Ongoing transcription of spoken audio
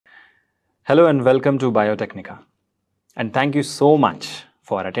Hello and welcome to Biotecnika. And thank you so much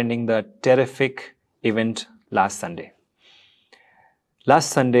for attending the terrific event last Sunday. Last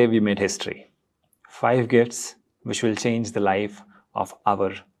Sunday we made history. 5 gifts which will change the life of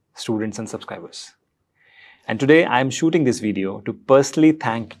our students and subscribers. And today I am shooting this video to personally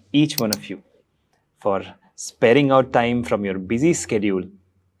thank each one of you for sparing out time from your busy schedule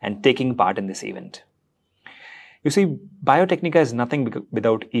and taking part in this event. You see, Biotecnika is nothing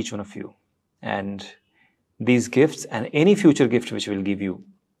without each one of you. And these gifts and any future gift which we'll give you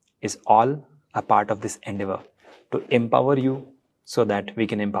is all a part of this endeavor to empower you so that we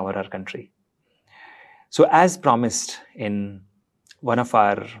can empower our country. So as promised in one of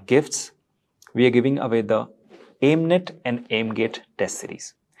our gifts, we are giving away the AIMNET and AIMGATE test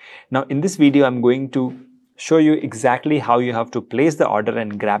series. Now in this video, I'm going to show you exactly how you have to place the order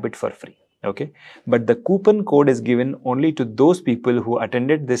and grab it for free. Okay, but the coupon code is given only to those people who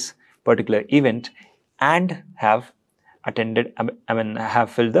attended this particular event and have attended,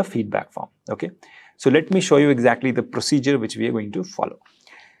 have filled the feedback form. Okay, so let me show you exactly the procedure which we are going to follow.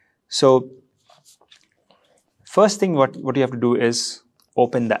 So first thing what you have to do is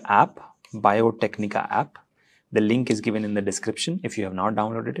open the app, Biotecnika app. The link is given in the description if you have not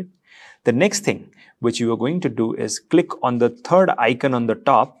downloaded it. The next thing which you are going to do is click on the third icon on the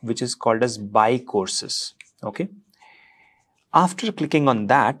top, which is called as Buy Courses. Okay. After clicking on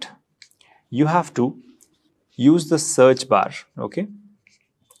that, you have to use the search bar. Okay.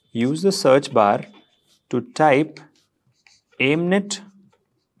 Use the search bar to type AIMNET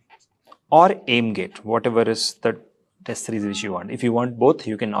or AIMGATE, whatever is the test series which you want. If you want both,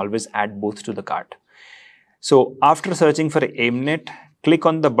 you can always add both to the cart. So after searching for AIMNET, click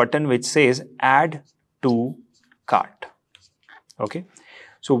on the button which says Add to Cart. Okay.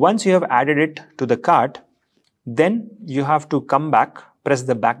 So once you have added it to the cart, then you have to come back, press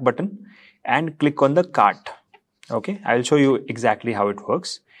the back button and click on the cart. Okay. I'll show you exactly how it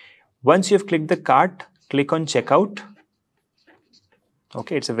works. Once you have clicked the cart, click on Checkout.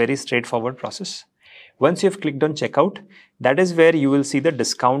 Okay. It's a very straightforward process. Once you have clicked on Checkout, that is where you will see the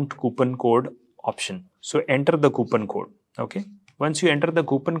discount coupon code option. So enter the coupon code. Okay. Once you enter the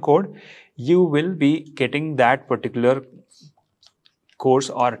coupon code, you will be getting that particular course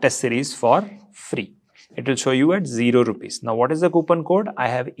or test series for free. It will show you at 0 rupees. Now, what is the coupon code? I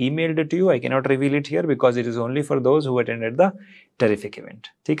have emailed it to you. I cannot reveal it here because it is only for those who attended the terrific event.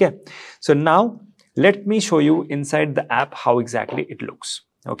 Okay. So now let me show you inside the app how exactly it looks.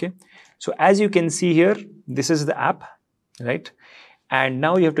 Okay. So as you can see here, this is the app, right? And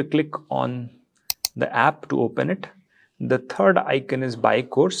now you have to click on the app to open it. The third icon is Buy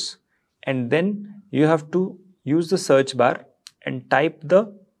Course, and then you have to use the search bar and type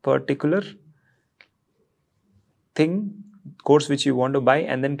the particular course which you want to buy,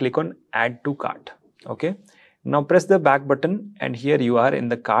 and then click on Add to Cart. Okay. Now press the back button and here you are in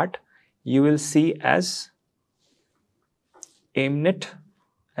the cart. You will see as AIMNET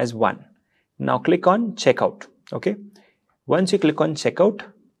as 1. Now click on Checkout. Okay. Once you click on Checkout,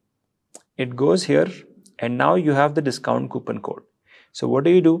 it goes here and now you have the discount coupon code. So what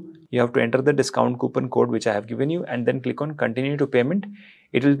do? You have to enter the discount coupon code which I have given you and then click on Continue to Payment.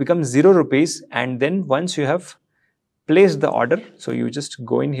 It will become 0 rupees, and then once you have placed the order, so you just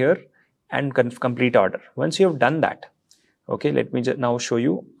go in here and complete order. Once you have done that, okay, let me just now show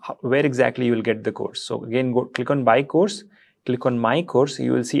you where exactly you will get the course. So again, click on Buy Course, click on My Course.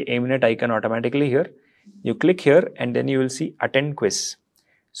 You will see AIMNET icon automatically here. You click here and then you will see Attend Quiz.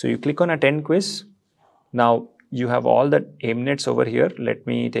 So you click on Attend Quiz. Now you have all the AIMNETs over here. Let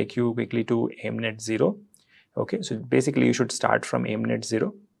me take you quickly to AIMNET 0. Okay, so basically you should start from AIMNET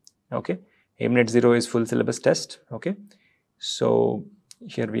 0. Okay, AIMNET 0 is full syllabus test. Okay, so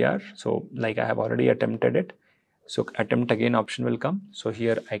here we are. So like I have already attempted it. So attempt again option will come. So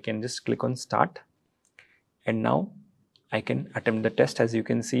here I can just click on Start. And now I can attempt the test. As you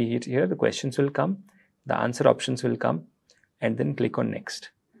can see here, the questions will come, the answer options will come, and then click on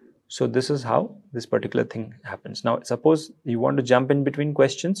Next. So this is how this particular thing happens. Now, suppose you want to jump in between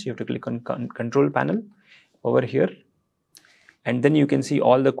questions, you have to click on Control Panel over here. And then you can see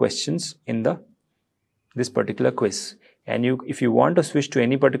all the questions in this particular quiz. And if you want to switch to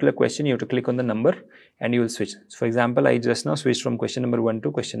any particular question, you have to click on the number and you will switch. So for example, I just now switched from question number 1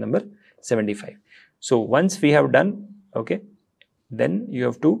 to question number 75. So once we have done, okay, then you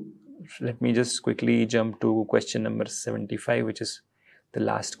have to, let me just quickly jump to question number 75, which is the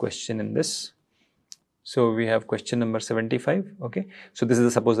last question in this. So we have question number 75. Okay. So this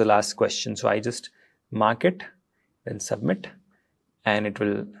is suppose the last question. So I just mark it, then submit, and it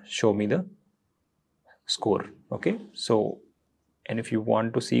will show me the score. Okay. So and if you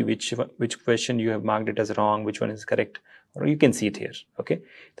want to see which question you have marked it as wrong, which one is correct, or you can see it here. Okay,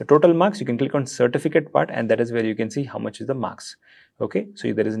 the total marks, you can click on certificate part, and that is where you can see how much is the marks. Okay,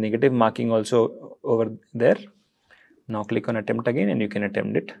 so there is negative marking also over there. Now click on attempt again, and you can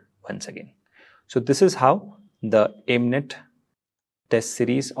attempt it once again. So this is how the AIMNET test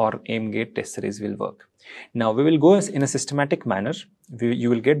series or AIMGATE test series will work. Now we will go in a systematic manner. You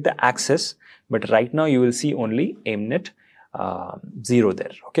will get the access, but right now you will see only AIMNET 0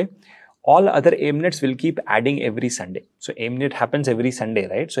 there. Okay, all other AIMNETs will keep adding every Sunday. So AIMNET happens every Sunday,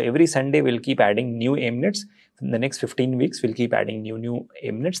 right? So every Sunday we'll keep adding new AIMNETs. In the next 15 weeks, we'll keep adding new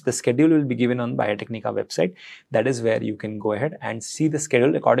AIMNETs. The schedule will be given on Biotecnika website. That is where you can go ahead and see the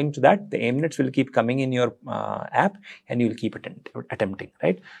schedule. According to that, the AIMNETs will keep coming in your app, and you will keep attempting,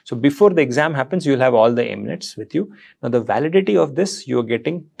 right? So before the exam happens, you will have all the AIMNETs with you. Now the validity of this you are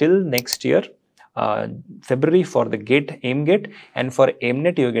getting till next year, February for the AIMGATE, and for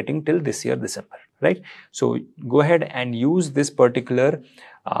AIMNET you are getting till this year December, right? So go ahead and use this particular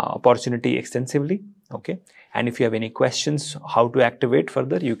opportunity extensively. Okay, and if you have any questions how to activate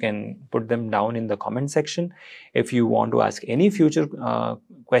further, you can put them down in the comment section. If you want to ask any future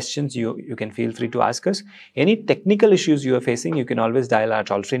questions, you can feel free to ask us. Any technical issues you are facing, you can always dial our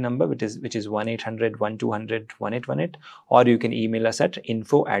toll-free number, which is 1-800-1200-1818, or you can email us at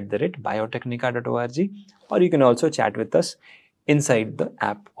info@biotecnika.org, or you can also chat with us inside the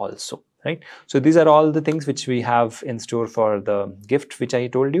app also, right? So these are all the things which we have in store for the gift which I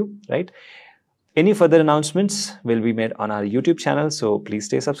told you, right? Any further announcements will be made on our YouTube channel, so please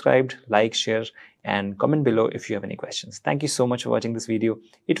stay subscribed, like, share, and comment below if you have any questions. Thank you so much for watching this video.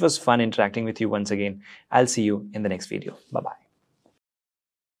 It was fun interacting with you once again. I'll see you in the next video. Bye-bye.